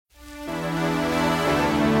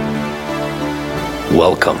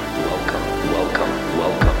Welcome.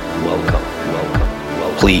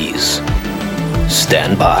 Please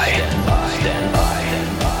stand by.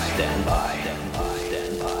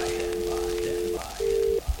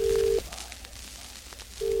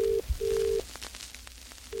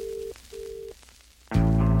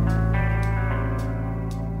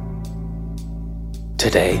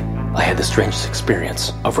 Today, I had the strangest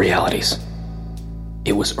experience of realities.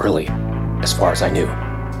 It was early, as far as I knew,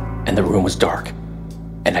 and the room was dark,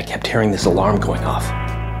 and I kept hearing this alarm going off,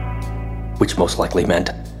 which most likely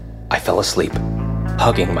meant I fell asleep,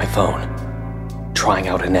 hugging my phone, trying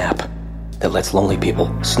out a nap that lets lonely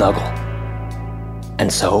people snuggle.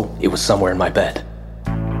 And so, it was somewhere in my bed.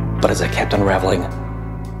 But as I kept unraveling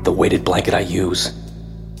the weighted blanket I use,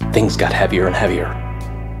 things got heavier and heavier,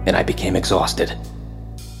 and I became exhausted.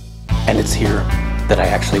 And it's here that I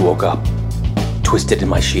actually woke up, twisted in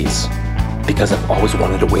my sheets, because I've always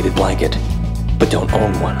wanted a weighted blanket, but don't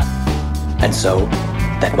own one. And so,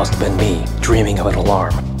 that must have been me dreaming of an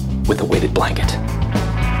alarm with a weighted blanket.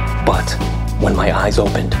 But when my eyes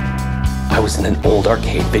opened, I was in an old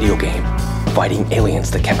arcade video game, fighting aliens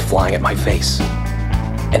that kept flying at my face.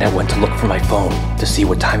 And I went to look for my phone to see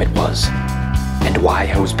what time it was, and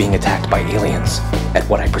why I was being attacked by aliens at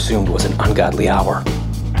what I presumed was an ungodly hour.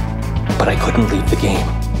 But I couldn't leave the game,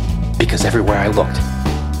 because everywhere I looked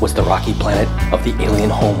was the rocky planet of the alien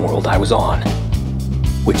homeworld I was on,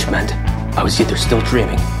 which meant I was either still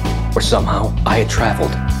dreaming, or somehow I had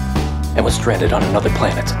traveled and was stranded on another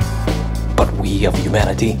planet. But we of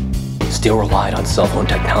humanity still relied on cell phone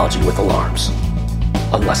technology with alarms,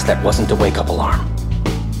 unless that wasn't a wake-up alarm,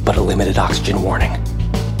 but a limited oxygen warning.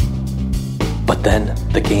 But then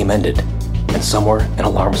the game ended, and somewhere an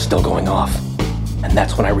alarm was still going off. And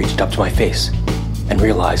that's when I reached up to my face and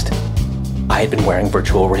realized I had been wearing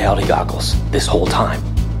virtual reality goggles this whole time,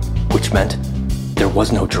 which meant there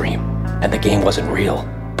was no dream and the game wasn't real,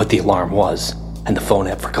 but the alarm was, and the phone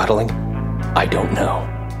app for cuddling, I don't know.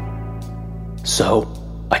 So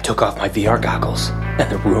I took off my VR goggles and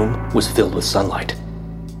the room was filled with sunlight,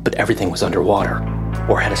 but everything was underwater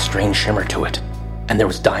or had a strange shimmer to it, and there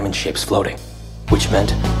was diamond shapes floating, which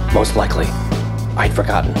meant, most likely, I'd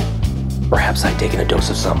forgotten. Perhaps I'd taken a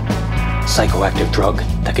dose of some psychoactive drug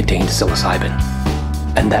that contained psilocybin.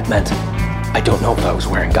 And that meant, I don't know if I was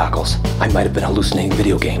wearing goggles. I might have been hallucinating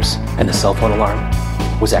video games, and the cell phone alarm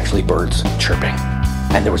was actually birds chirping.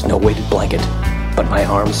 And there was no weighted blanket, but my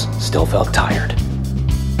arms still felt tired.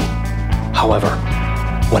 However,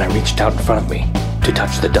 when I reached out in front of me to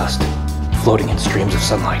touch the dust, floating in streams of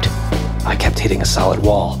sunlight, I kept hitting a solid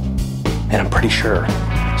wall, and I'm pretty sure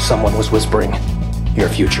someone was whispering, "Your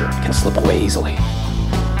future can slip away easily,"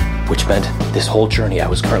 which meant this whole journey I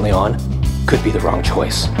was currently on could be the wrong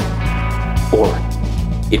choice. Or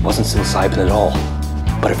it wasn't psilocybin at all,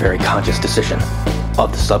 but a very conscious decision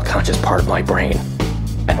of the subconscious part of my brain.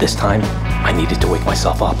 And this time, I needed to wake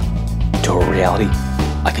myself up to a reality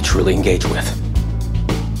I could truly engage with.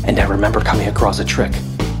 And I remember coming across a trick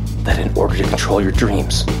that in order to control your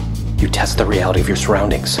dreams, you test the reality of your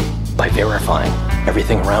surroundings by verifying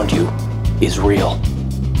everything around you is real.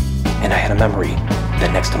 And I had a memory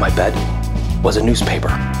that next to my bed was a newspaper,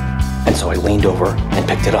 and so I leaned over and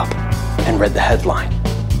picked it up and read the headline: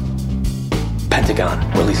 Pentagon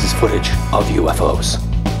releases footage of UFOs.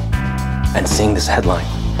 And seeing this headline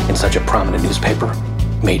in such a prominent newspaper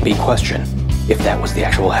made me question if that was the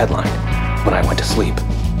actual headline when I went to sleep,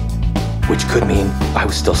 which could mean I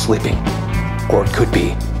was still sleeping, or it could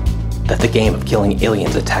be that the game of killing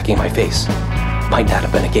aliens attacking my face might not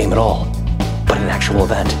have been a game at all, but an actual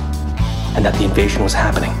event, and that the invasion was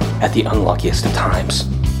happening at the unluckiest of times,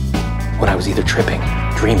 when I was either tripping,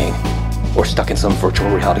 dreaming, or stuck in some virtual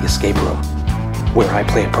reality escape room, where I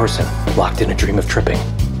play a person locked in a dream of tripping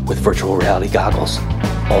with virtual reality goggles,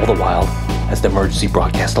 all the while as the emergency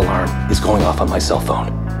broadcast alarm is going off on my cell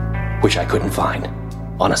phone, which I couldn't find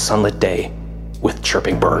on a sunlit day with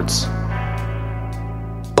chirping birds.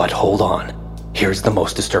 But hold on, here's the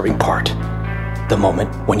most disturbing part. The moment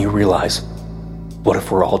when you realize, what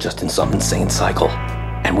if we're all just in some insane cycle,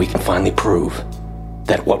 and we can finally prove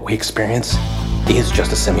that what we experience is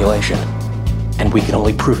just a simulation, and we can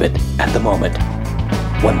only prove it at the moment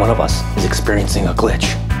when one of us is experiencing a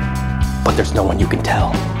glitch, but there's no one you can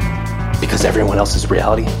tell, because everyone else's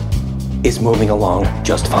reality is moving along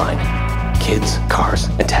just fine. Kids, cars,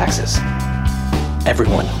 and taxes.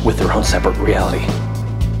 Everyone with their own separate reality.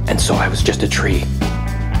 And so I was just a tree,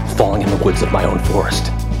 falling in the woods of my own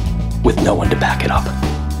forest, with no one to back it up.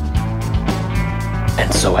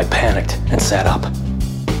 And so I panicked and sat up,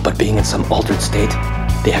 but being in some altered state,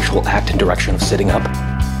 the actual act and direction of sitting up,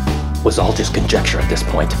 was all just conjecture at this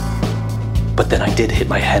point. But then I did hit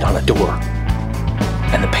my head on a door,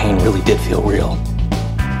 and the pain really did feel real.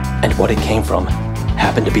 And what it came from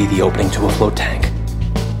happened to be the opening to a float tank,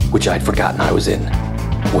 which I'd forgotten I was in,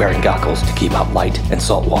 wearing goggles to keep out light and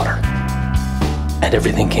salt water. And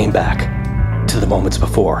everything came back to the moments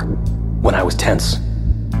before, when I was tense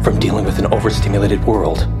from dealing with an overstimulated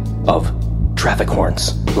world of traffic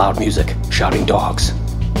horns, loud music, shouting dogs.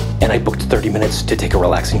 And I booked 30 minutes to take a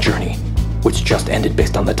relaxing journey, which just ended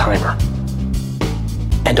based on the timer.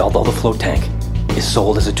 And although the float tank is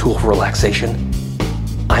sold as a tool for relaxation,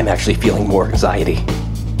 I'm actually feeling more anxiety.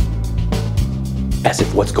 As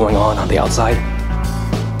if what's going on the outside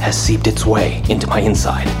has seeped its way into my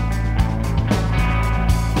inside.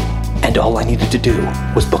 And all I needed to do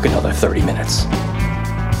was book another 30 minutes,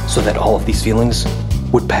 so that all of these feelings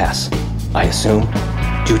would pass, I assume,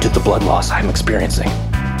 due to the blood loss I'm experiencing,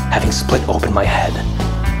 having split open my head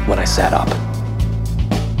when I sat up.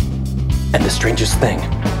 And the strangest thing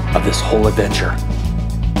of this whole adventure,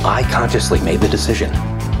 I consciously made the decision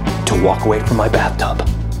to walk away from my bathtub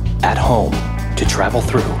at home to travel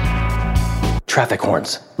through traffic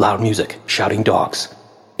horns, loud music, shouting dogs,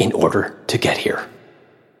 in order to get here.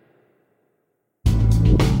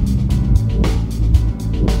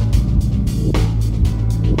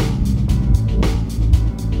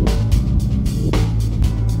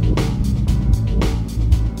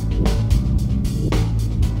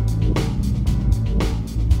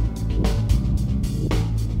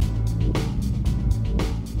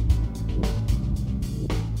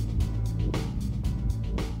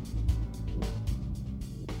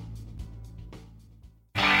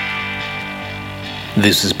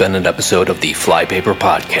 This has been an episode of the Flypaper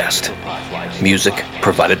Podcast. Music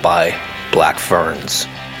provided by Black Ferns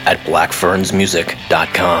at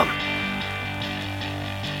blackfernsmusic.com.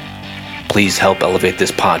 Please help elevate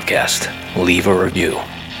this podcast. Leave a review.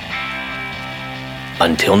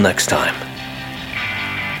 Until next time,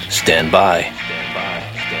 stand by